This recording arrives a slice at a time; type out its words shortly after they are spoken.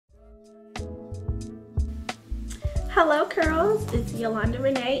Hello curls, it's Yolanda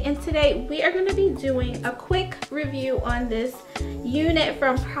Renee, and today we are going to be doing a quick review on this unit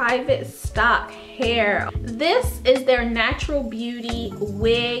from Private Stock Hair. This is their Natural Beauty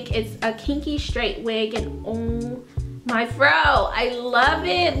wig. It's a kinky straight wig, and oh my fro, I love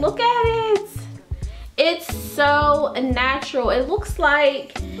it. Look at it. It's so natural. It looks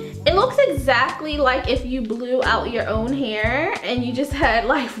exactly like if you blew out your own hair and you just had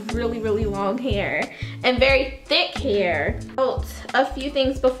like really long hair and very thick hair. A few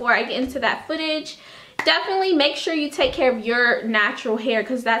things before I get into that footage. Definitely make sure you take care of your natural hair,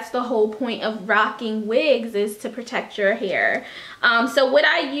 because that's the whole point of rocking wigs, is to protect your hair. So what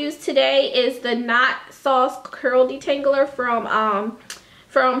I use today is the Knot Sauce Curl Detangler from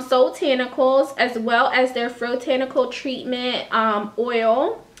SOULTANICALS, as well as their FRO'TANICAL treatment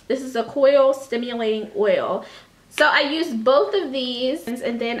oil. This is a coil stimulating oil. So I used both of these,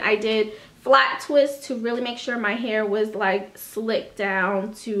 and then I did flat twists to really make sure my hair was like slicked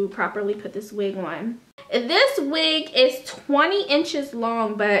down to properly put this wig on. This wig is 20 inches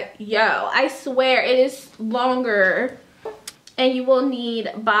long, but yo, I swear it is longer. And you will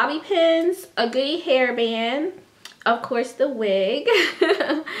need bobby pins, a goodie hairband, of course the wig,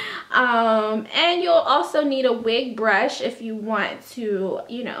 and you'll also need a wig brush if you want to,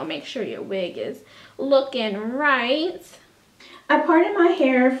 you know, make sure your wig is looking right. I parted my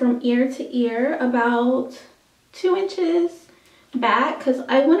hair from ear to ear about 2 inches back, because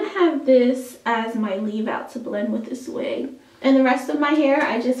I want to have this as my leave out to blend with this wig. And the rest of my hair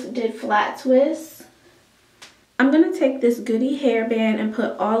I just did flat twists. I'm going to take this goodie hairband and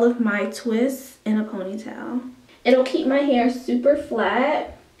put all of my twists in a ponytail. It'll keep my hair super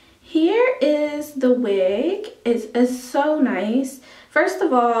flat. Here is the wig. It's so nice. First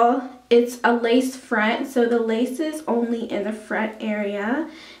of all, it's a lace front, so the lace is only in the front area,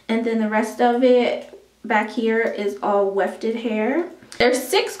 and then the rest of it back here is all wefted hair. There's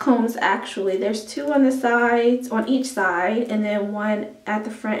 6 combs actually. There's 2 on the sides, on each side, and then 1 at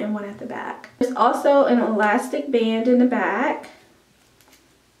the front and 1 at the back. There's also an elastic band in the back.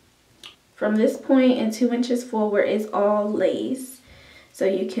 From this point and 2 inches forward is all lace. So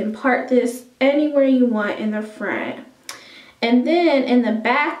you can part this anywhere you want in the front. And then in the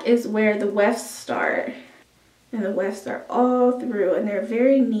back is where the wefts start. And the wefts are all through, and they're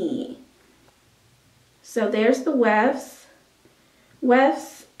very neat. So there's the wefts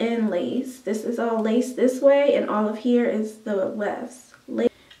and lace. This is all lace this way, and all of here is the wefts.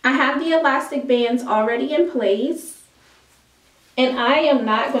 I have the elastic bands already in place. And I am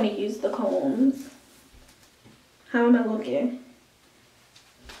not going to use the combs. How am I looking?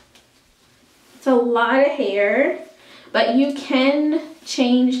 It's a lot of hair, but you can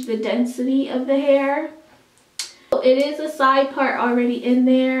change the density of the hair. It is a side part already in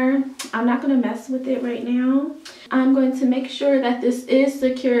there. I'm not going to mess with it right now. I'm going to make sure that this is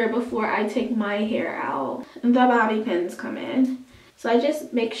secure before I take my hair out. The bobby pins come in. So I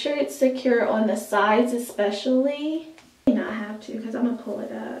just make sure it's secure on the sides especially. Not have to, because I'm gonna pull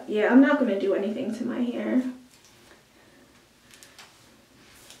it up. Yeah, I'm not gonna do anything to my hair.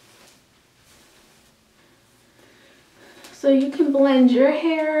 So you can blend your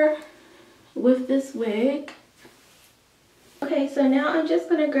hair with this wig. Okay, so now I'm just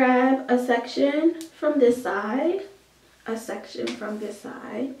gonna grab a section from this side, a section from this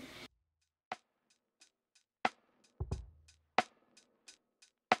side.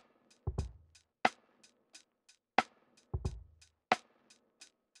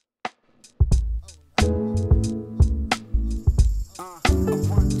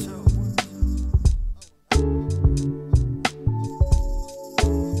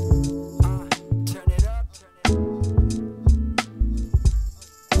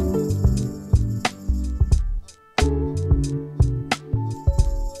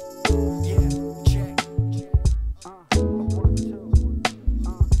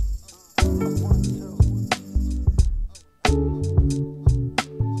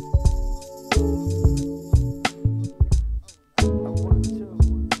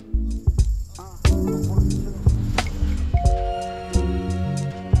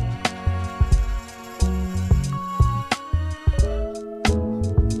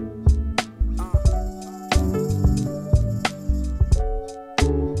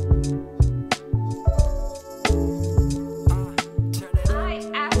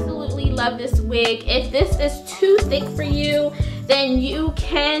 Love this wig. If this is too thick for you, then you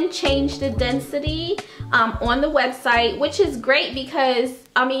can change the density on the website, which is great, because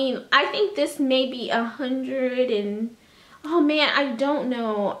I mean, I think this may be 100 and oh man, I don't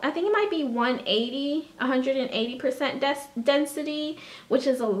know. I think it might be 180% density, which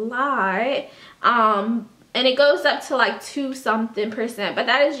is a lot. and it goes up to like 2-something%, but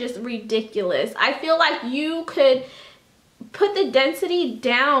that is just ridiculous. I feel like you could put the density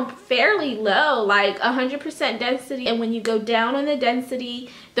down fairly low, like 100% density, and when you go down on the density,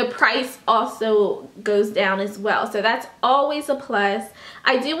 the price also goes down as well, so that's always a plus.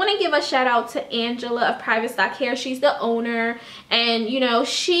 I do want to give a shout out to Angela of Private Stock Hair. She's the owner, and you know,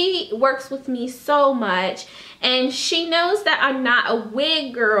 she works with me so much, and she knows that I'm not a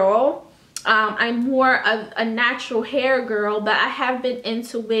wig girl. I'm more of a natural hair girl, but I have been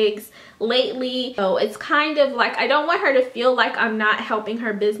into wigs lately. So it's kind of like, I don't want her to feel like I'm not helping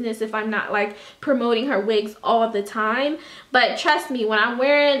her business if I'm not like promoting her wigs all the time. But trust me, when I'm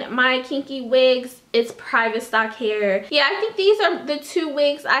wearing my kinky wigs, it's Private Stock Hair. Yeah, I think these are the 2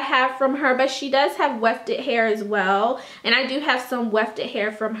 wigs I have from her, but she does have wefted hair as well, and I do have some wefted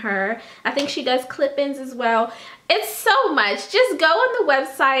hair from her. I think she does clip-ins as well. It's so much. Just go on the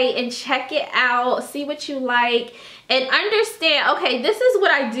website and check it out, see what you like, and understand. Okay, this is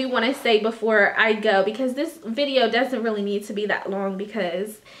what I do want to say before I go, because this video doesn't really need to be that long,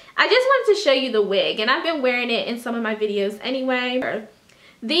 because I just wanted to show you the wig, and I've been wearing it in some of my videos anyway.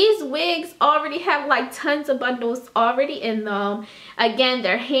 These wigs already have like tons of bundles already in them. Again,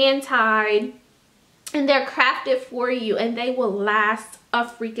 they're hand tied and they're crafted for you, and they will last a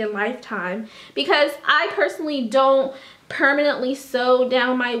freaking lifetime, because I personally don't permanently sew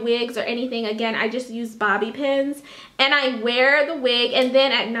down my wigs or anything. Again, I just use bobby pins, and I wear the wig, and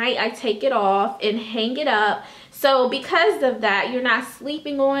then at night I take it off and hang it up. So because of that, you're not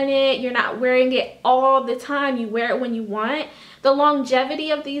sleeping on it, you're not wearing it all the time, you wear it when you want. The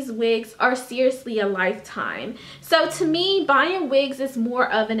longevity of these wigs are seriously a lifetime. So to me, buying wigs is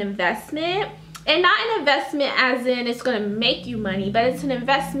more of an investment. And not an investment as in it's going to make you money, but it's an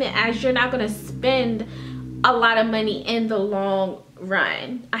investment as you're not going to spend a lot of money in the long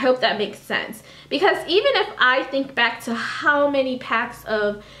run. I hope that makes sense. Because even if I think back to how many packs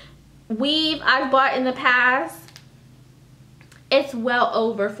of weave I've bought in the past, it's well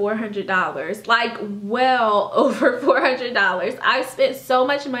over $400. Like well over $400. I've spent so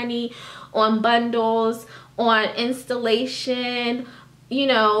much money on bundles, on installation, you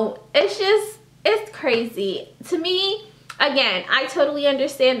know, it's crazy. To me, again, I totally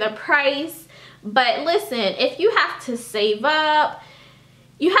understand the price, but listen, if you have to save up,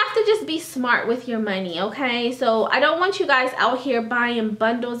 you have to just be smart with your money, okay? So I don't want you guys out here buying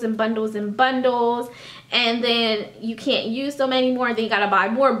bundles and bundles and bundles, and then you can't use them anymore, then you gotta buy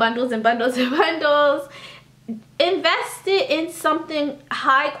more bundles and bundles and bundles. Invest it in something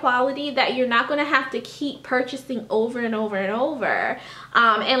high quality that you're not going to have to keep purchasing over and over and over.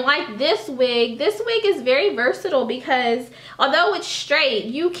 And like this wig is very versatile, because although it's straight,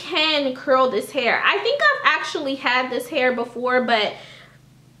 you can curl this hair. I think I've actually had this hair before, but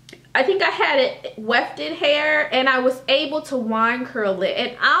I think I had it wefted hair, and I was able to wine curl it,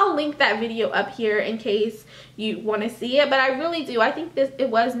 and I'll link that video up here in case you want to see it. But I really do, I think it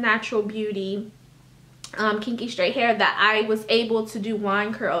was Natural Beauty kinky straight hair that I was able to do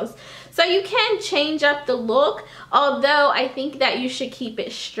wine curls. So you can change up the look, although I think that you should keep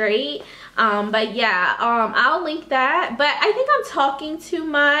it straight. But yeah, I'll link that. But I think I'm talking too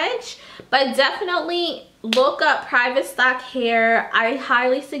much, but definitely look up Private Stock Hair. I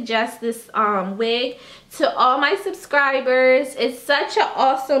highly suggest this wig to all my subscribers. It's such an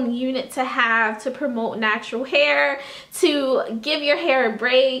awesome unit to have to promote natural hair, to give your hair a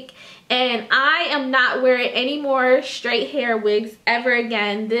break. And I am not wearing any more straight hair wigs ever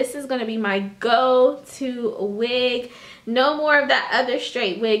again. This is going to be my go-to wig. No more of that other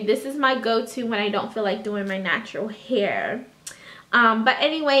straight wig. This is my go-to when I don't feel like doing my natural hair. But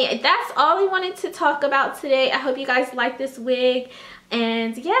anyway, that's all I wanted to talk about today. I hope you guys like this wig.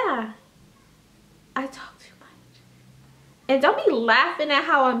 And yeah, I talk too much. And don't be laughing at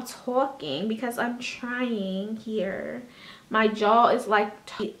how I'm talking, because I'm trying here. My jaw is like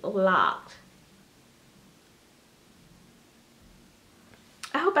locked.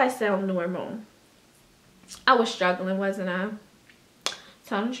 I hope I sound normal. I was struggling, wasn't I?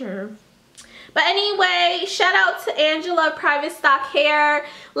 Tell the truth. But anyway, shout out to Angela of Private Stock Hair.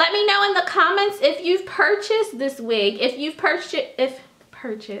 Let me know in the comments if you've purchased this wig. Let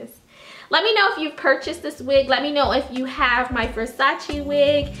me know if you've purchased this wig. Let me know if you have my Versace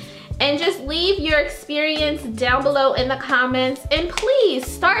wig. And just leave your experience down below in the comments. And please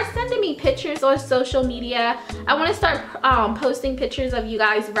start sending me pictures on social media. I want to start posting pictures of you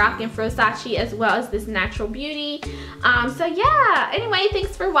guys rocking Versace as well as this Natural Beauty. So yeah, anyway,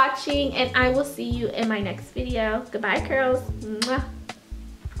 thanks for watching, and I will see you in my next video. Goodbye, curls. Mwah.